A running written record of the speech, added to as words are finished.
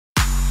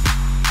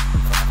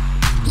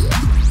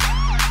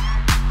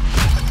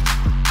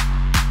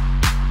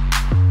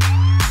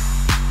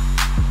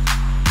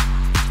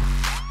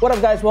What up,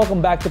 guys?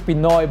 Welcome back to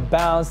Pinoy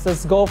Bounce.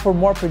 Let's go for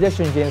more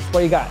predictions, James. What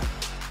do you got?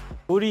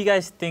 Who do you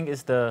guys think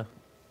is the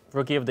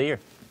Rookie of the Year?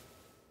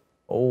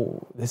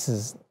 Oh, this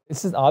is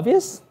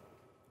obvious?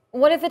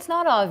 What if it's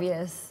not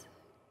obvious?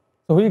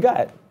 So who you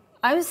got?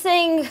 I'm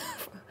saying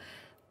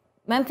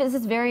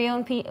Memphis' very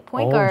own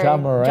point guard, Ja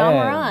Morant. Ja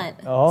Morant.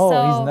 Oh,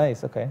 So, he's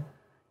nice. Okay.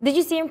 Did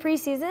you see him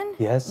preseason?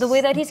 Yes. The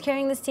way that he's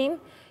carrying this team?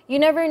 You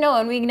never know,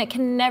 and we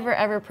can never,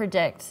 ever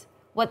predict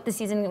what the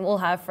season will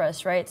have for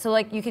us, right? So,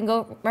 like, you can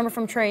go, remember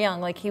from Trae Young,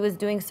 like, he was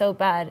doing so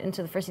bad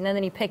into the first season, and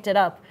then he picked it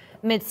up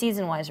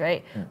mid-season-wise,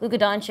 right? Luka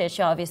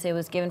Doncic, obviously,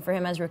 was given for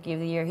him as Rookie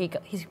of the Year. He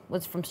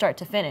was from start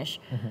to finish.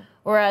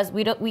 Whereas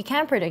we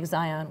can't predict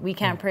Zion. We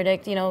can't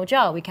predict,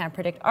 Ja. We can't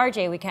predict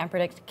RJ. We can't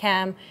predict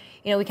Cam.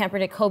 We can't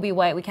predict Kobe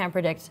White. We can't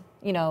predict,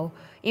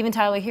 even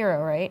Tyler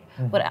Hero, right?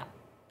 But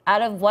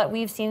out of what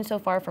we've seen so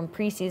far from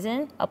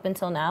preseason up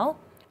until now,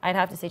 I'd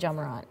have to say Ja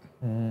Morant.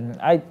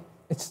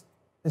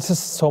 It's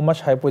just so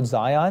much hype with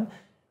Zion,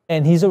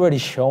 and he's already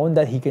shown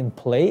that he can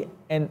play.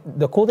 And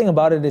the cool thing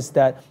about it is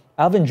that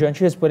Alvin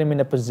Gentry has put him in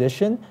a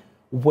position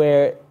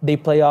where they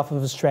play off of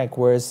his strength,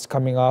 where it's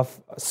coming off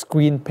a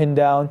screen pin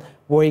down,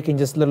 where he can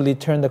just literally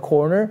turn the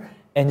corner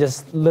and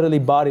just literally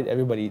body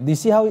everybody. Do you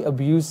see how he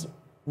abused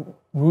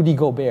Rudy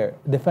Gobert,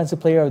 Defensive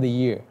Player of the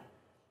Year?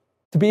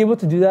 To be able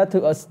to do that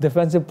to us,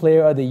 Defensive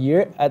Player of the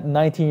Year at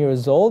 19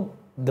 years old,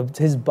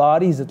 his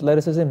body, his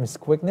athleticism, his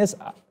quickness,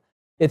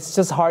 it's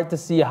just hard to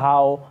see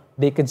how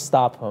they could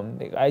stop him.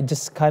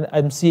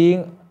 I'm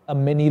seeing a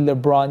mini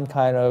LeBron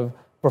kind of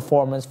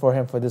performance for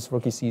him for this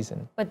rookie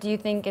season. But do you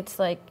think it's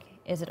like,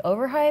 is it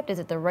overhyped? Is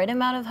it the right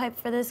amount of hype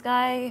for this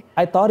guy?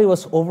 I thought he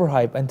was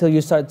overhyped until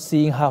you start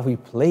seeing how he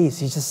plays.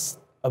 He's just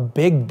a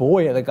big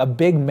boy, like a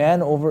big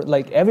man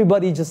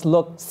everybody just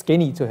looked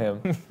skinny to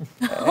him.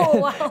 Oh,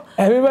 wow.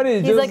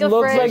 Everybody just like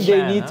looks like they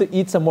man, need to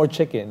eat some more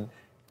chicken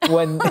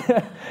when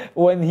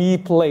when he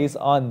plays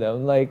on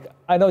them. Like,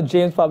 I know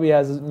James probably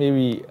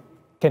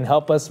can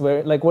help us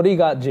what do you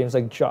got, James?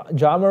 Like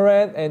Ja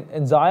Morant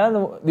and Zion?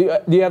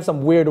 Do you have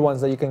some weird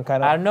ones that you can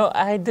kind of... I don't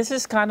know. This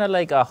is kind of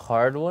like a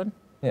hard one.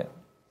 Yeah.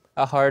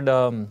 A hard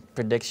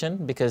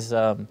prediction because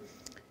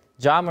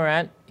Ja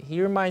Morant,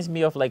 he reminds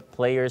me of like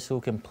players who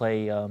can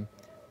play a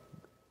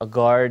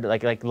guard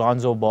like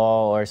Lonzo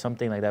Ball or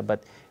something like that.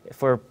 But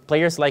for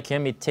players like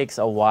him, it takes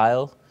a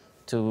while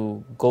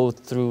to go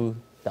through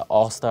the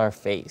all-star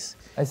phase.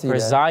 I see For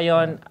that.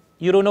 Zion,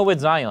 you don't know with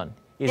Zion.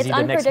 Is It's he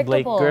the next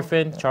Blake unpredictable.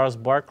 Griffin, Charles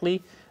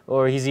Barkley,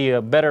 or is he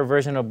a better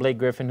version of Blake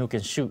Griffin who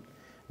can shoot?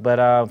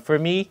 But for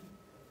me,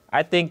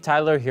 I think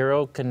Tyler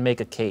Hero can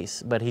make a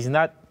case, but he's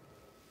not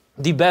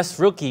the best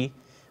rookie,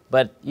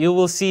 but you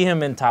will see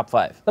him in top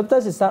 5.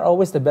 Sometimes it's not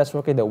always the best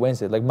rookie that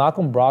wins it. Like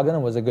Malcolm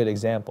Brogdon was a good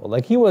example.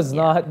 Like he was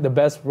not the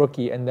best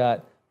rookie, and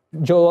that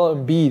Joel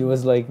Embiid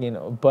was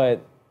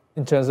but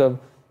in terms of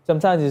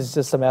sometimes it's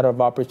just a matter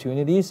of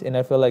opportunities, and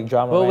I feel like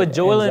Ja Morant. Well, with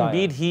Joel and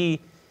Zion, Embiid,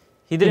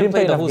 he didn't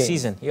play the whole enough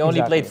season. games. He only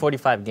Exactly. played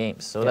 45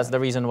 games, so that's the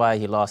reason why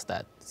he lost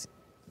that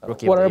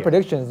rookie What of the other year.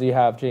 predictions do you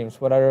have,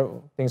 James? What other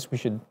things we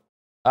should...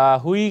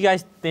 Who do you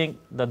guys think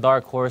the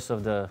dark horse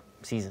of the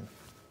season?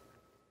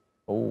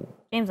 Oh.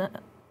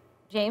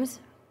 James,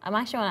 I'm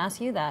actually want to ask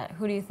you that.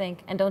 Who do you think?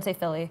 And don't say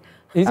Philly.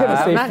 He's going to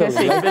I'm say not going to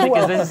Philly. say Like, Philly who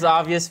because else? this is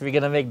obvious. We're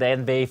going to make the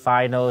NBA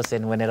Finals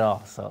and win it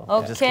all. So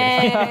just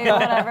kidding. Okay,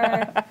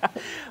 whatever.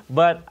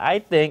 But I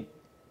think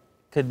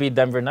could be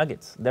Denver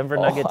Nuggets. Denver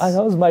Nuggets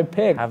That was my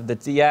pick. have the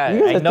You guys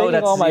I are know taking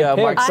that's all my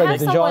Mark picks. I Like have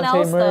someone DeJounte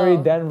else, Murray,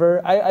 though.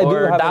 Denver. I do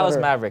or have Dallas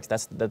another. Mavericks.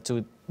 That's the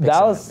two. picks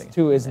Dallas I'm having.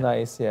 too is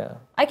nice. Yeah.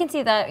 I can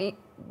see that.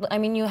 I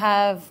mean, you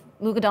have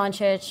Luka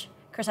Doncic,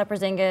 Kristaps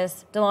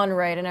Porzingis, DeLon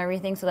Wright, and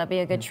everything, so that'd be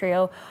a good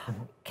trio.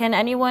 Can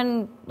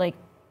anyone,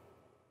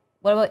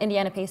 what about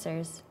Indiana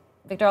Pacers?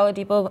 Victor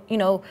Oladipo,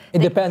 It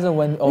depends on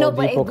when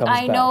Oladipo comes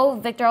back. I know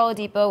Victor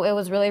Oladipo, it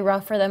was really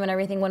rough for them and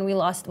everything when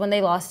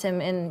they lost him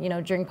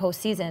during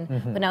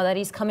postseason. But now that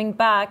he's coming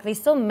back, they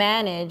still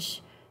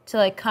manage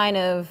to kind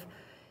of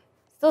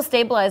still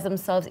stabilize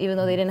themselves even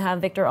though they didn't have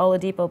Victor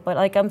Oladipo. But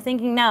I'm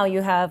thinking now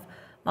you have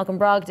Malcolm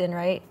Brogdon,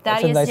 right?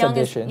 That's a nice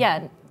addition.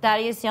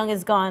 Thaddeus Young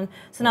is gone.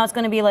 So now it's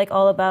going to be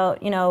all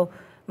about,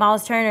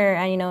 Miles Turner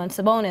and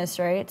Sabonis,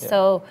 right? Yeah.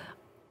 So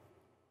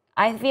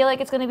I feel like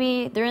it's going to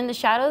be, they're in the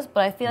shadows,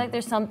 but I feel like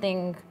there's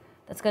something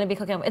that's going to be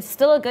cooking up. It's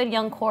still a good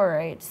young core,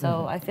 right?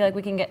 So I feel like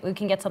we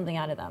can get something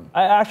out of them.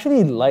 I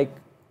actually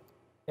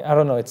I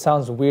don't know, it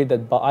sounds weird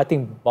that I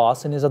think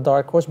Boston is a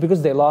dark horse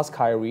because they lost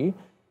Kyrie.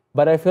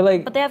 But I feel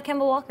like... But they have Kemba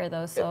Walker,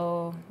 though,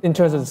 so... In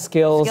terms of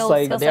skills Skill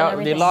set and they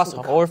everything. lost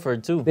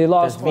Horford too. They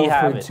lost We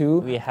have Horford it. too.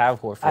 We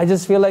have Horford. I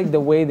just feel like the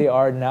way they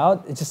are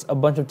now, it's just a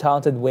bunch of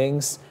talented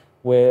wings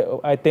where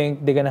I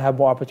think they're going to have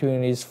more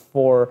opportunities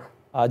for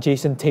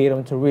Jason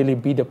Tatum to really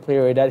be the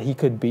player that he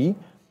could be.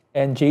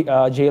 And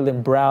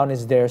Jaylen Brown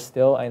is there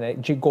still.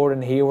 And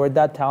Gordon Hayward,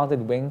 that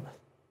talented wing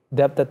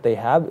depth that they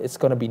have, it's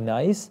going to be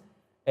nice.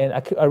 And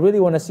I really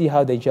want to see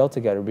how they gel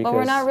together because. But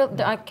we're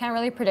not. I can't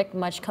really predict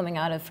much coming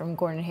out of from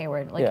Gordon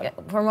Hayward.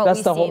 From what that's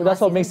we the see whole,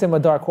 that's what last makes him a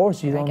dark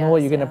horse. You don't know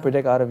what you're guess, going to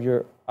predict out of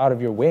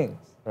your wings.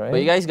 right? But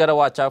you guys gotta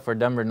watch out for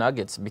Denver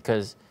Nuggets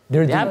because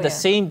They're they have deep. the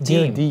same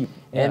They're team. deep,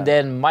 yeah. And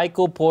then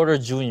Michael Porter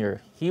Jr.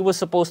 He was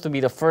supposed to be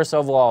the first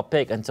overall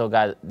pick until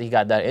he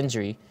got that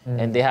injury.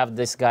 And they have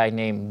this guy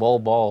named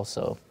Bol.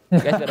 So you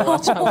guys gotta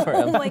watch out for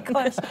Oh him. my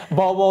gosh.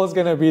 Ball is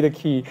gonna be the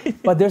key,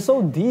 but they're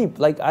so deep.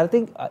 Like I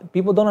think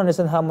people don't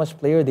understand how much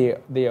player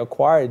they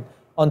acquired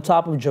on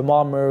top of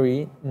Jamal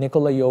Murray,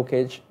 Nikola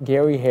Jokic,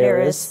 Gary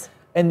Harris,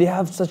 and they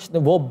have such.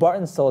 Will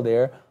Barton's still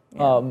there.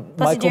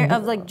 Plus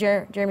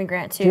Jeremy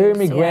Grant too.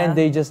 Jeremy so Grant yeah.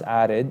 they just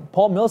added.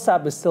 Paul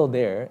Millsap is still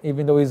there,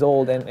 even though he's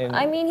old and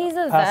I mean, he's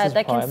a past vet his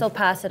that can prime. still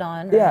pass it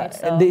on. Yeah, Right?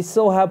 So. and they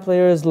still have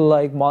players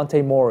like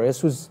Monte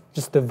Morris, who's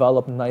just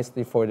developed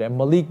nicely for them.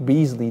 Malik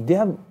Beasley. They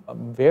have a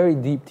very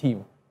deep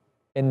team,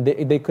 and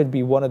they could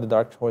be one of the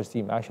dark horse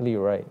team. Actually,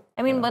 you're right.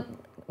 I mean, but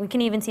we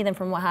can even see them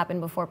from what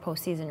happened before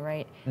postseason,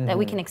 right? That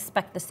we can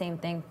expect the same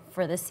thing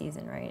for this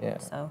season, right? Yeah.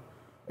 So.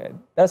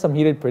 That's some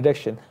heated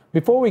prediction.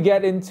 Before we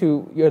get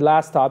into your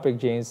last topic,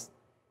 James,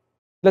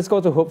 let's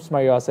go to Hoops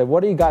Mariosa.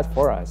 What do you got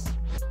for us?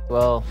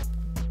 Well,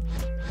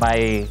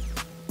 my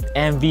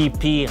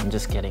MVP, I'm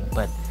just kidding,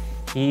 but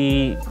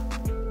he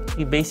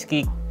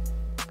basically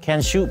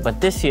can shoot, but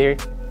this year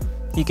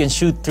he can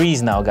shoot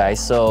threes now,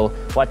 guys. So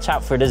watch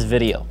out for this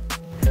video.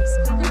 We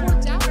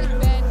worked out with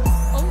Ben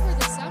over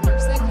the summer,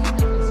 said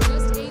he was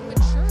just a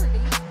maturity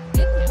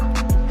in him.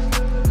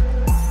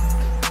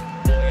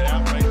 Pulling it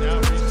out right now,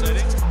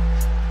 resetting.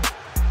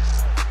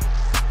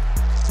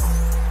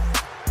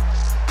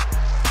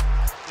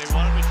 They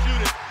want him to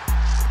shoot it.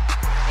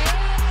 And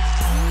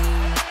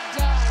he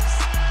does.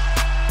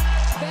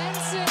 Ben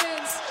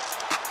Simmons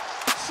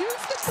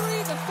shoots the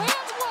three. The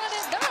fans want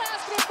it. They're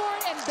asking for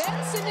it. And Ben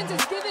Simmons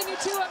is giving it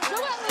to him.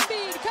 Joel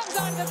Embiid comes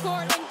onto the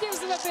court and gives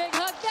him a big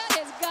hug. That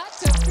has got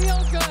to feel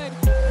good.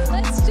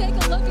 Let's take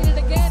a look at it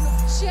again,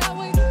 shall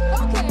we?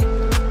 Okay.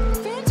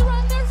 Fans are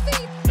on their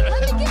feet.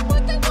 Let me get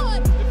what they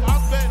want. If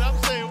I'm Ben, I'm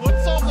saying,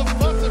 what's all the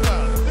fuss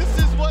about? This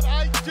is what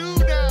I do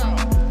now.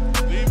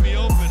 Leave me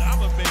open. I'm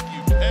going to make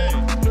you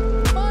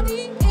pay.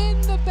 Money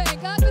in the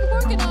bank. I've been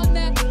working on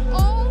that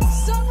all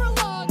summer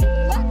long.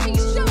 Let me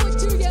show it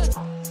to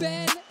you.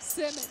 Ben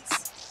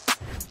Simmons.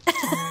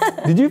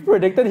 Did you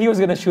predict that he was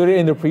gonna shoot it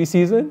in the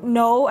preseason?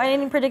 No, I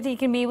didn't predict he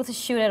can be able to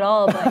shoot at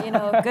all,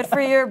 but good for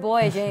your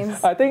boy,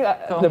 James. I think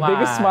the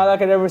biggest on. smile I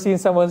could ever see in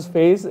someone's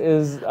face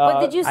is.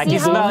 But did you I see can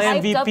how smell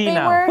hyped up MVP they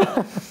now.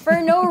 were?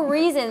 For no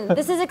reason.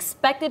 This is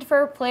expected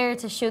for a player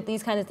to shoot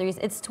these kinds of threes.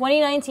 It's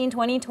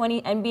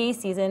 2019-2020 NBA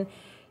season.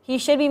 He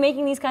should be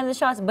making these kinds of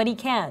shots, but he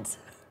can't.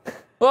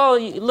 Well,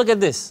 look at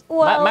this.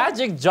 Well-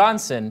 Magic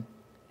Johnson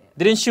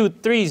didn't shoot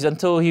threes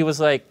until he was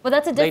like. But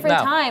that's a like different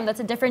now. time.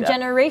 That's a different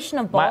generation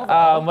of ball.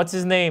 though. What's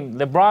his name?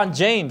 LeBron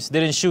James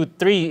didn't shoot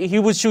three. He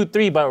would shoot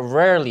three, but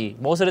rarely.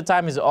 Most of the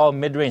time, it's all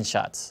mid-range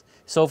shots.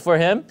 So for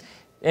him,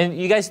 and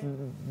you guys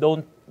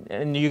don't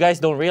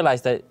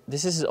realize that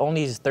this is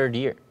only his third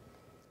year.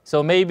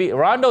 So maybe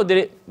Rondo did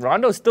it.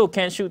 Rondo still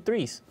can't shoot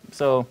threes.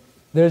 So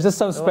There's just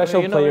some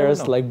special you never players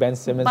know. like Ben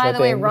Simmons. By I the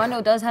way, think.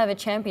 Rondo does have a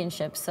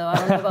championship, so I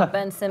don't know about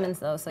Ben Simmons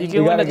though. So You We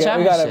can win gotta a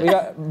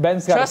championship.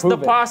 Ben's got to Trust prove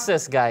the it.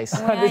 process, guys.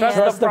 yeah.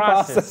 Trust the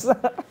process.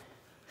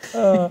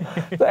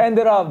 To end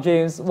it off,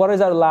 James, what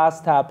is our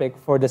last topic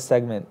for this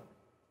segment?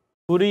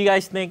 Who do you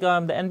guys think the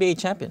NBA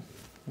champion,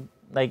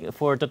 like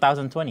for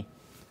 2020?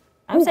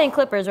 I'm saying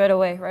Clippers right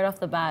away, right off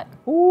the bat.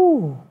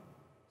 Ooh,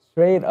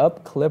 straight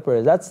up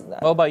Clippers.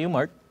 What about you,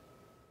 Mark?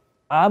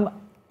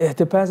 It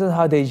depends on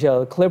how they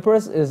gel.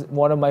 Clippers is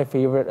one of my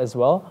favorite as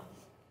well,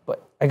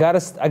 but I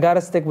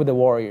gotta stick with the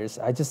Warriors.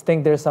 I just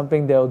think there's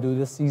something they'll do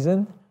this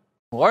season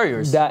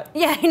Warriors. that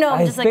Yeah, I know.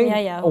 I'm I just like, think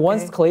yeah.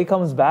 once Okay. Clay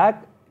comes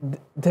back,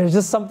 there's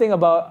just something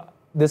about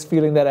this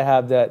feeling that I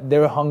have that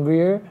they're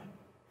hungrier,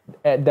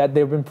 that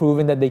they've been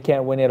proven that they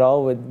can't win it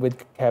all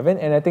with Kevin,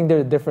 and I think they're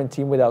a different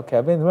team without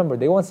Kevin. Remember,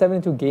 they won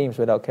 72 games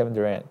without Kevin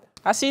Durant.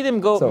 I see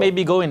them So-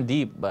 maybe going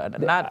deep, but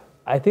not.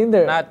 I think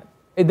they're. Not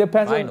it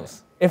depends on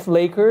finals. if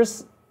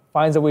Lakers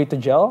finds a way to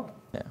gel.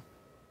 Yeah.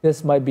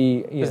 This might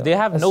be Because they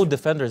have no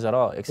defenders at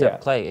all except Yeah.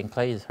 Clay, and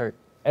Clay is hurt.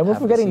 And we're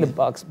half the forgetting the season.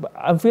 Bucks, but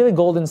I'm feeling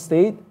Golden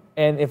State.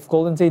 And if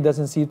Golden State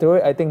doesn't see through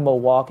it, I think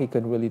Milwaukee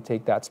could really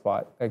take that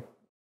spot. Like,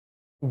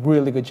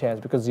 really good chance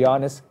because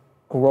Giannis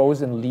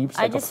grows and leaps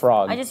like a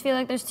frog. I just feel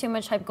like there's too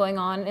much hype going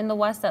on in the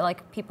West that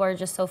like people are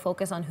just so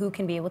focused on who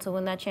can be able to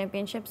win that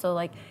championship. So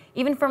like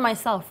even for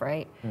myself,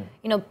 right?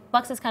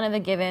 Bucks is kind of a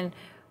given.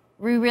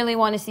 We really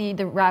want to see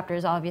the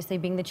Raptors obviously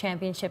being the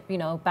championship,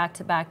 back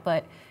to back,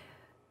 but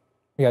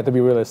You have to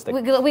be realistic.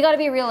 we got to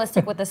be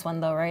realistic with this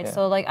one though, right?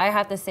 So like I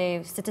have to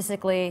say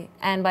statistically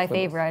and by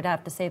favor, I'd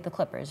have to say the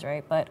Clippers,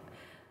 right? But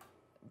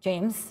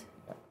James,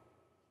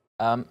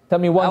 Tell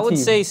me one I would team.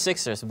 say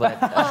Sixers, but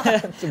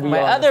to be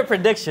my honest. other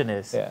prediction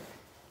is Yeah.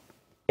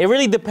 it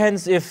really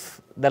depends if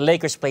the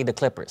Lakers play the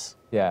Clippers.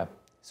 Yeah.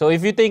 So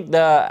if you think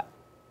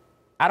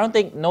I don't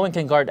think no one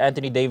can guard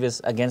Anthony Davis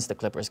against the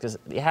Clippers because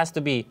it has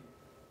to be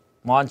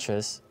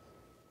Montrezl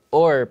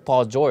or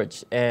Paul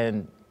George.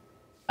 And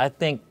I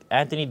think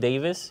Anthony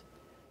Davis,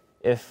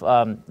 if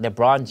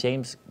LeBron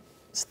James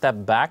step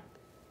back,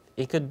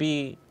 it could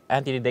be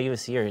Anthony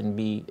Davis here and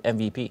be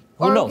MVP.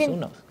 Who Or we knows? can- Who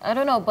knows? I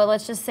don't know, but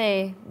let's just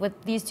say with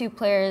these two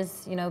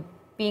players, you know,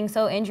 being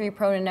so injury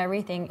prone and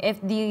everything, if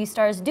the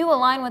stars do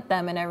align with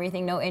them and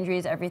everything, no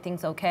injuries,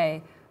 everything's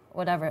okay,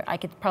 whatever, I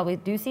could probably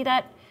do see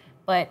that.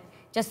 But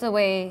just the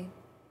way,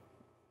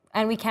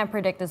 and we can't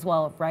predict as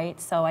well, right?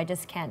 So I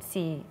just can't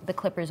see the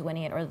Clippers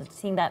winning it or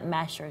seeing that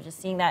match or just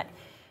seeing that,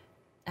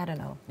 I don't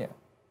know. Yeah.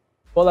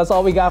 Well, that's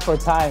all we got for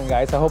time,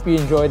 guys. I hope you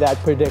enjoyed that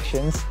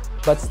predictions.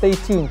 But stay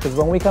tuned, because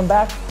when we come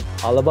back,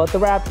 all about the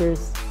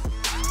Raptors.